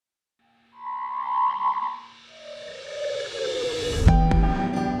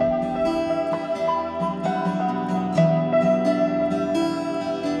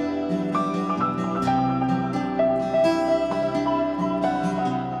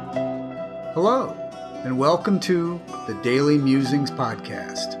Hello, and welcome to the Daily Musings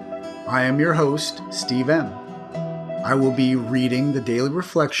podcast. I am your host, Steve M. I will be reading the daily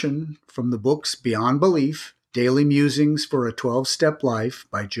reflection from the books Beyond Belief, Daily Musings for a 12-Step Life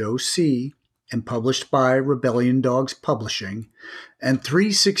by Joe C., and published by Rebellion Dogs Publishing, and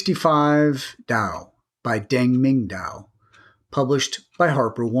 365 Tao by Deng Ming Dao, published by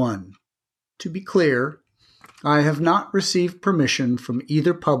Harper One. To be clear, I have not received permission from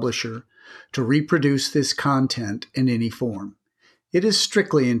either publisher to reproduce this content in any form. It is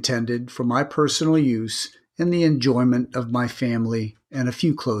strictly intended for my personal use and the enjoyment of my family and a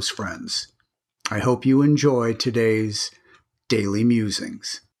few close friends. I hope you enjoy today's Daily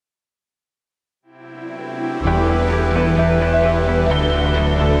Musings.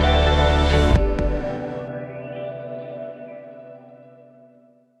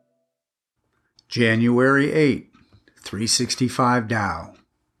 January 8, 365 Tao.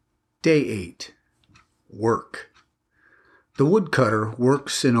 Day 8. Work. The woodcutter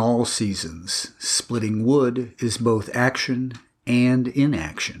works in all seasons. Splitting wood is both action and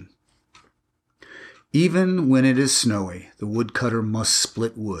inaction. Even when it is snowy, the woodcutter must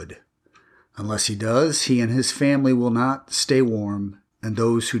split wood. Unless he does, he and his family will not stay warm, and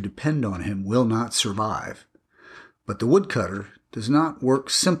those who depend on him will not survive. But the woodcutter does not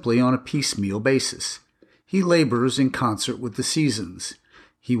work simply on a piecemeal basis. He labors in concert with the seasons.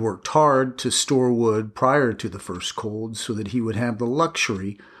 He worked hard to store wood prior to the first cold so that he would have the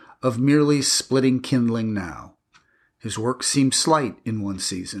luxury of merely splitting kindling now. His work seemed slight in one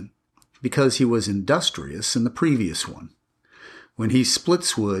season because he was industrious in the previous one. When he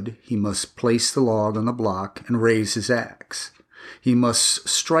splits wood, he must place the log on the block and raise his axe. He must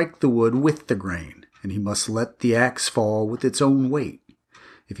strike the wood with the grain, and he must let the axe fall with its own weight.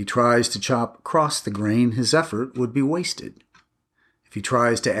 If he tries to chop across the grain, his effort would be wasted. If he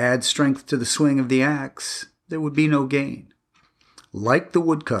tries to add strength to the swing of the axe, there would be no gain. Like the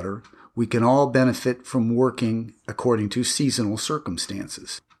woodcutter, we can all benefit from working according to seasonal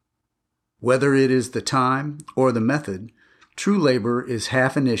circumstances. Whether it is the time or the method, true labor is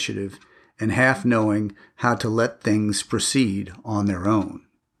half initiative and half knowing how to let things proceed on their own.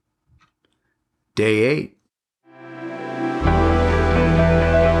 Day 8.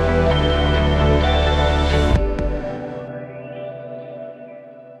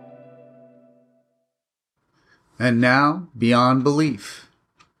 And now, Beyond Belief.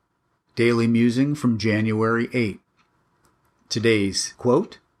 Daily Musing from January 8. Today's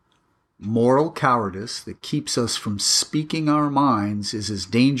quote: "Moral cowardice that keeps us from speaking our minds is as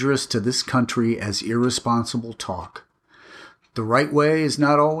dangerous to this country as irresponsible talk. The right way is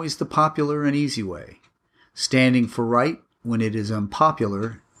not always the popular and easy way. Standing for right when it is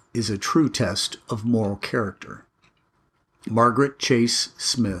unpopular is a true test of moral character." Margaret Chase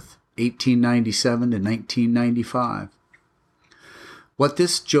Smith, 1897 to 1995. What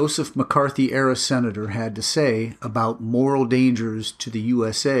this Joseph McCarthy-era senator had to say about moral dangers to the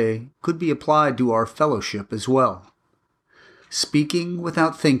USA could be applied to our fellowship as well. Speaking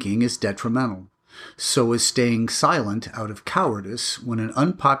without thinking is detrimental. So is staying silent out of cowardice when an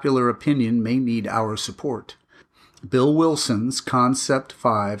unpopular opinion may need our support. Bill Wilson's Concept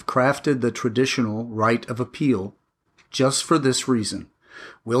 5 crafted the traditional right of appeal just for this reason.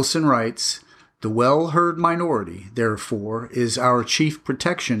 Wilson writes, "The well-heard minority, therefore, is our chief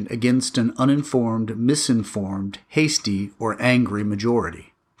protection against an uninformed, misinformed, hasty, or angry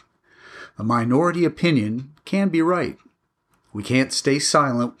majority." A minority opinion can be right. We can't stay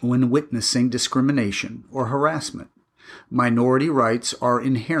silent when witnessing discrimination or harassment. Minority rights are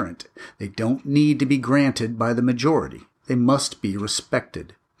inherent. They don't need to be granted by the majority. They must be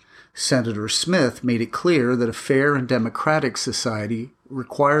respected. Senator Smith made it clear that a fair and democratic society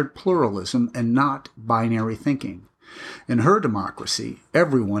required pluralism and not binary thinking. In her democracy,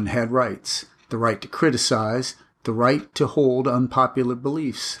 everyone had rights: the right to criticize, the right to hold unpopular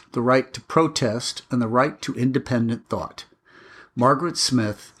beliefs, the right to protest, and the right to independent thought. Margaret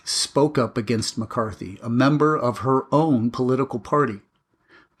Smith spoke up against McCarthy, a member of her own political party.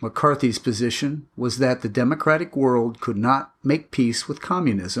 McCarthy's position was that the democratic world could not make peace with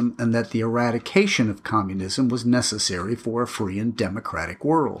communism and that the eradication of communism was necessary for a free and democratic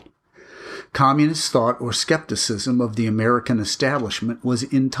world. Communist thought or skepticism of the American establishment was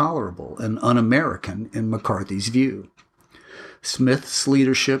intolerable and un-American in McCarthy's view. Smith's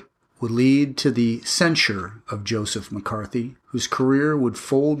leadership would lead to the censure of Joseph McCarthy, whose career would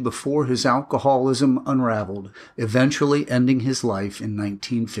fold before his alcoholism unraveled, eventually ending his life in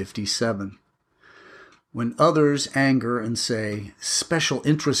 1957. When others anger and say, "Special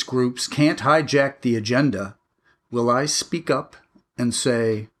interest groups can't hijack the agenda," will I speak up and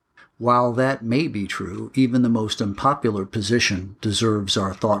say, While that may be true, even the most unpopular position deserves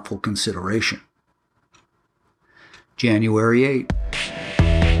our thoughtful consideration. January 8.